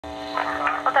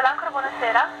Hotel Anchor,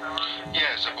 buonasera.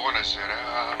 Yes, buonasera.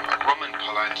 Roman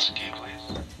Polanski,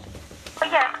 please. Oh,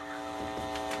 yes.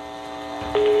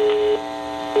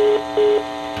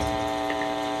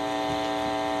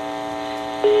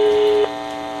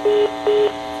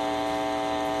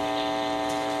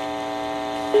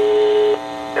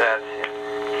 Grazie.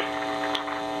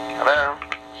 Hello?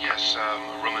 Yes,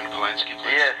 Roman Polanski,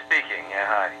 please. Yes, speaking. Yeah,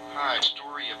 hi. Hi,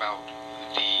 story about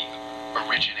the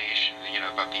origination,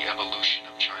 about the evolution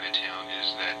of Chinatown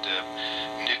is that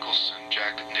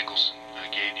Jack Nicholson,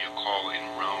 gave you a call in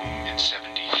Rome in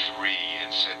 '73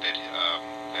 and said that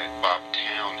Bob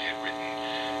Town had written,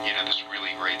 this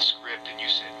really great script, and you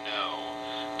said no.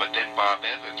 But then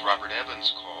Robert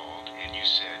Evans called, and you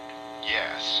said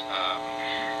yes.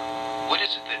 What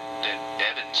is it that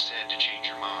Evans said to change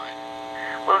your mind?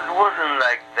 Well, it wasn't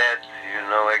like that,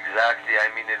 exactly. I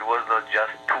mean, it was not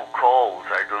just two calls.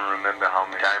 I don't remember how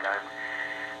many times.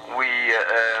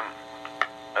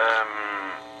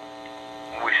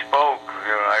 We spoke,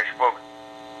 I spoke,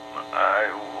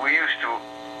 we used to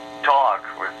talk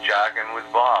with Jack and with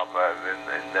Bob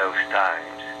in those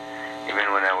times,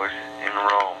 even when I was in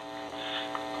Rome.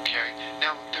 Okay.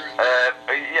 Now,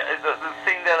 the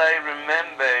thing that I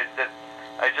remember is that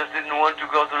I just didn't want to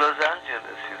go to Los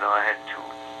Angeles. I had two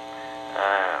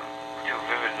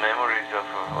vivid memories of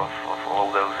all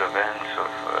those events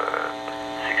of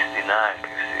 '69.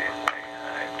 You see,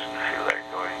 I didn't feel like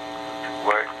going to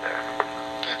work there.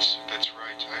 That's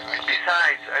right.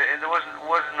 Besides, it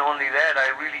wasn't only that. I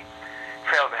really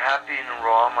felt happy in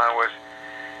Rome. I was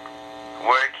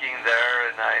working there,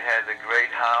 and I had a great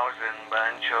house and a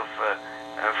bunch of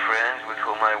friends with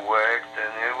whom I worked,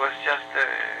 and it was just,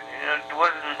 it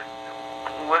wasn't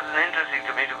interesting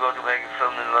to me to go to make a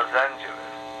film in Los Angeles.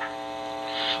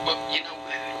 Well, in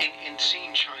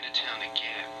seeing Chinatown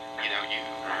again,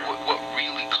 what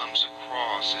really comes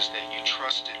across is that you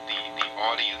trusted the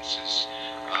audience's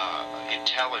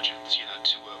intelligence,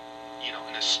 to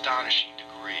an astonishing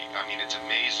degree. I mean, it's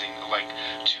amazing, like,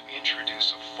 to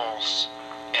introduce a false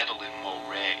Evelyn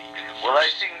Mulray in the first... Well, I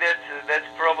think that's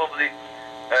probably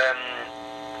a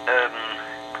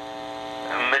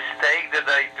mistake that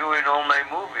I do in all my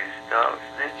movies. No,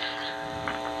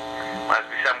 must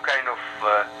be some kind of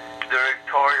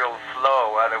directorial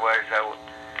flow, otherwise I would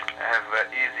have an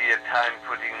easier time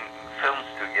putting films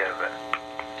together.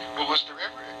 Well, was there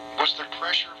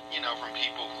pressure, from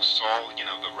people who saw,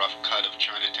 the rough cut of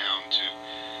Chinatown to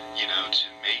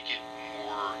make it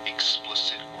more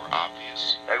explicit or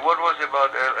obvious? Like, what was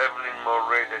about Evelyn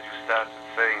Mulray that you started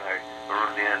saying? I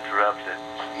rudely interrupted.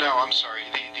 No, I'm sorry.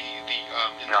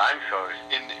 No, I'm sorry.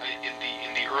 In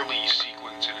the early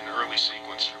sequence, there was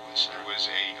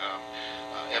a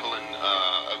Evelyn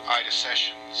Ida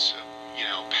Sessions,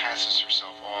 passes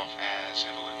herself off as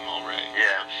Evelyn Mulray.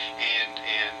 Yeah.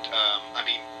 And I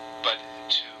mean, but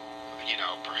to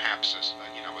perhaps a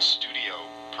studio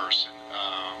person,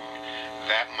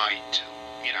 that might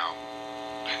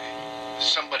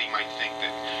somebody might think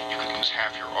that you could lose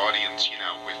half your audience,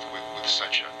 with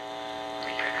such a...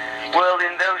 Well,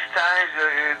 in those times,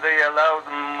 they allowed,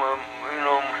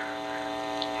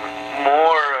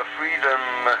 more freedom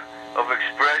of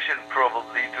expression,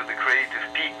 probably, to the creative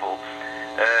people.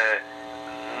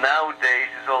 Nowadays,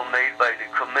 it's all made by the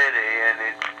committee, and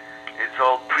it's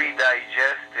all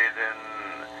pre-digested, and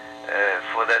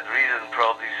for that reason,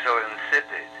 probably so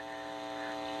insipid.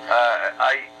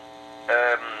 I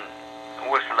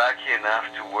was lucky enough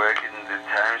to work in the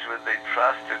times when they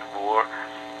trusted more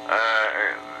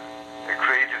a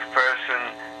creative person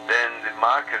than the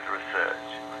market research.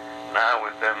 Now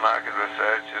with their market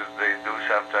researchers, they do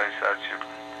sometimes such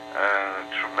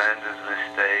tremendous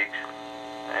mistakes,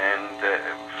 and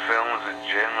films in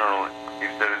general,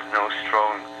 if there is no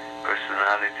strong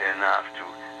personality enough to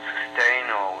sustain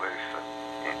all this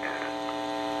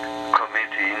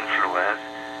committee influence,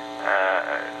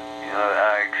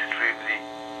 are extremely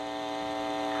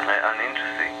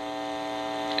uninteresting.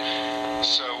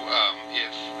 So,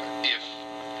 if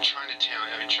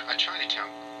Chinatown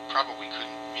probably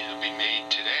couldn't, be made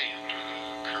today under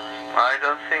the current... I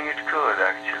don't think it could,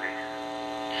 actually.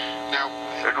 Now...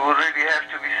 It would really have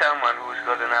to be someone who's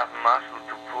got enough muscle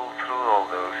to pull through all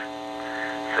those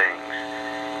things.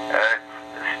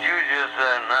 The studios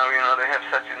now, they have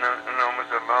such an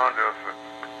enormous amount of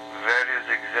various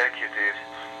executives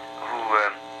who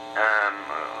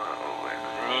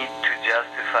need to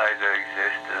justify their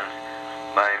existence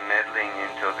by meddling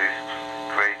into this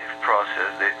creative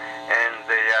process.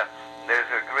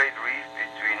 There's a great rift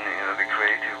between the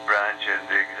creative branch and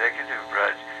the executive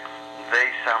branch. They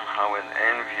somehow are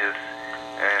envious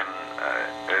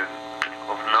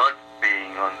of not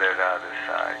other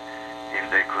side. If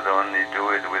they could only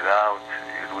do it without,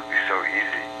 it would be so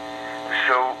easy.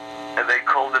 So they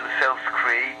call themselves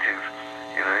creative.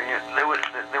 There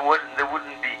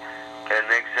wouldn't be an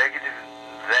executive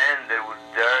then that would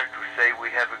dare to say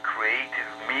we have a creative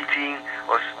meeting,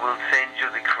 or we'll send you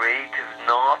the creative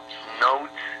notes.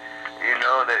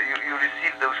 That you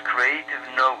receive those creative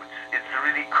notes. It's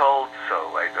really called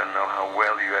so. I don't know how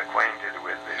well you're acquainted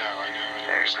with this. No, I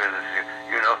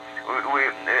know.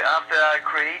 After our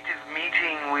creative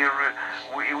meeting, we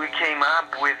came up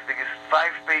with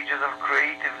 5 pages of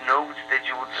creative notes that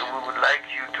we would like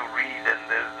you to read, and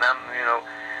there's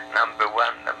number 1,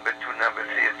 number 2, number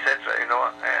 3, etc.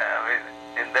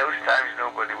 In those times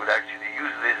nobody would actually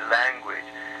use this language.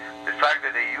 The fact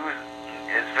that they use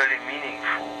it is very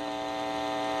meaningful.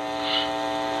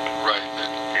 Right.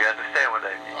 You understand what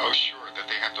I mean? Oh, sure. That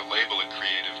they have to label it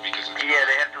creative because it's. Yeah,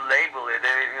 they have to label it.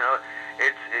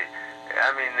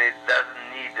 It doesn't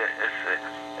need a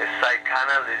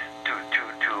psychanalyst to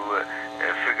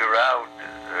figure out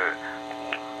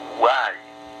why.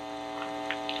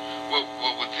 Well,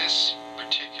 with this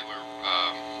particular,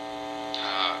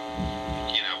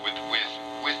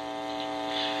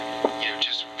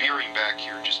 just veering back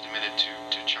here just a minute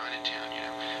to Chinatown.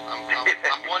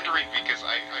 I'm wondering because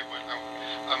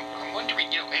I'm wondering,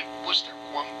 was there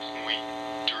one point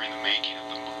during the making of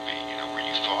the movie, where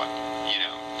you thought,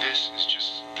 this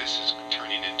is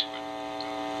turning into a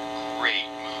great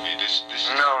movie. This is.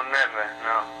 No, never.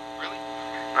 No. Really?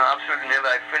 No, absolutely never.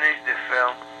 I finished the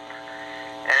film,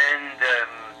 and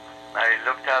I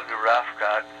looked at the rough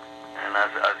cut, and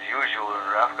as usual, the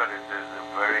rough cut is a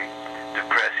very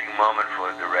depressing moment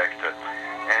for a director,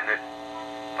 and a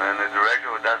director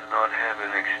who does not have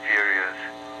an experience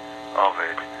of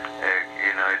it,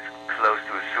 it's close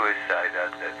to a suicide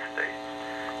at that stage.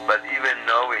 But even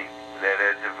knowing that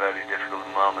it's a very difficult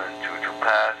moment to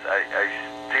pass, I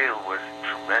still was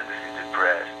tremendously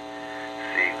depressed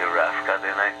seeing the rough cut,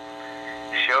 and I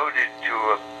showed it to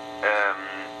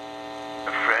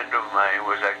a friend of mine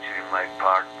who was actually my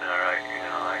partner.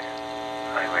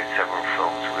 I made several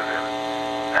films with him,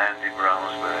 Andy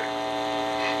Brownsberg,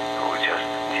 who just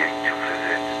came to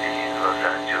visit in Los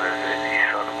Angeles, and he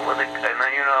thought,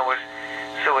 I was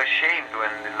so ashamed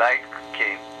when the light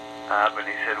came up, and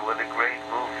he said, what a great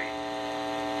movie.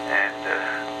 And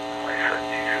I thought,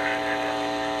 Jesus,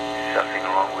 there's something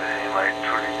wrong with him. I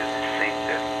truly didn't think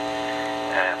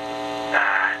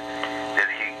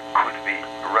that he could be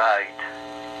right.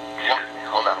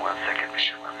 Hold on 1 second. 1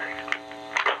 second.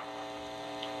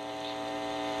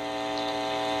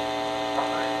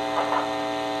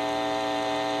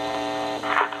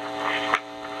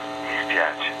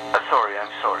 Sorry,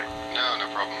 I'm sorry. No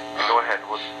problem. Go ahead.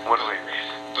 What do we mean?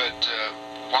 But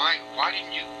why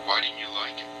didn't you like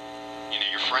it?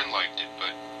 Your friend liked it,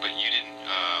 but you didn't.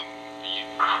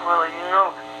 Well,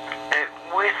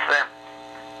 with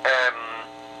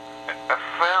a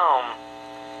film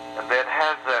that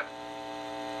has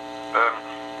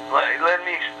let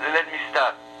me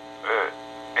start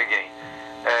again.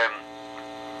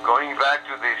 Going back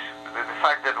to this, the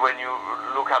fact that when you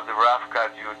look up the rough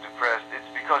cut, you're depressed. It's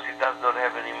because it does not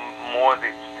have any more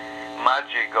the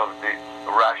magic of the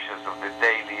rushes of the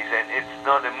dailies, and it's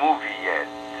not a movie yet.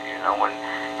 When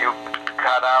you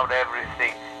cut out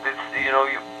everything,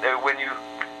 when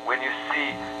you see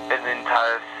an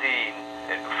entire scene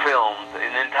filmed,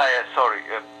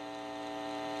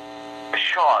 a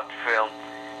short film,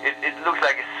 it looks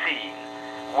like a scene.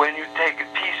 When you take a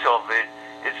piece of it,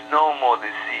 it's no more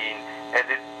the scene, and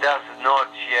it does not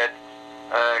yet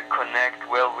connect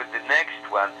well with the next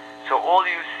one. So all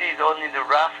you see is only the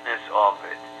roughness of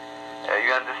it.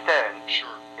 You understand?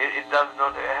 Sure. It does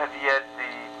not have yet the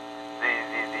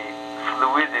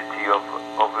fluidity of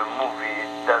a movie.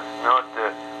 It does not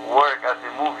work as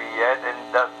a movie yet, and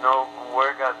does not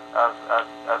work as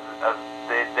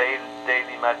the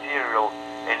daily material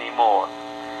anymore.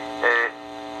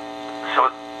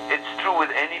 So it's true with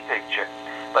any picture,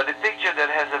 but a picture that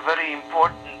has a very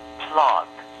important plot,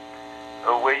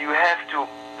 where you have to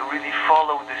really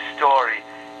follow the story,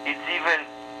 it's even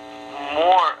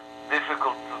more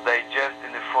difficult to digest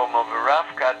in the form of a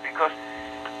rough cut, because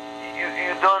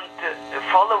you don't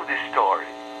follow the story.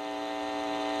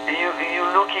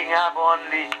 You're looking up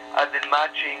only at the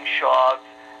matching shots,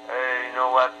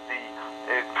 what the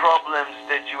problems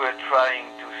that you are trying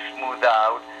to smooth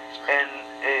out, and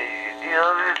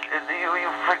you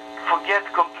forget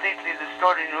completely the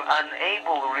story. You're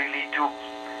unable really to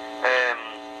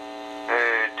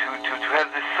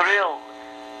have the thrill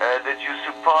that you're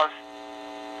supposed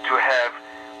to have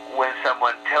when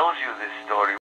someone tells you this story.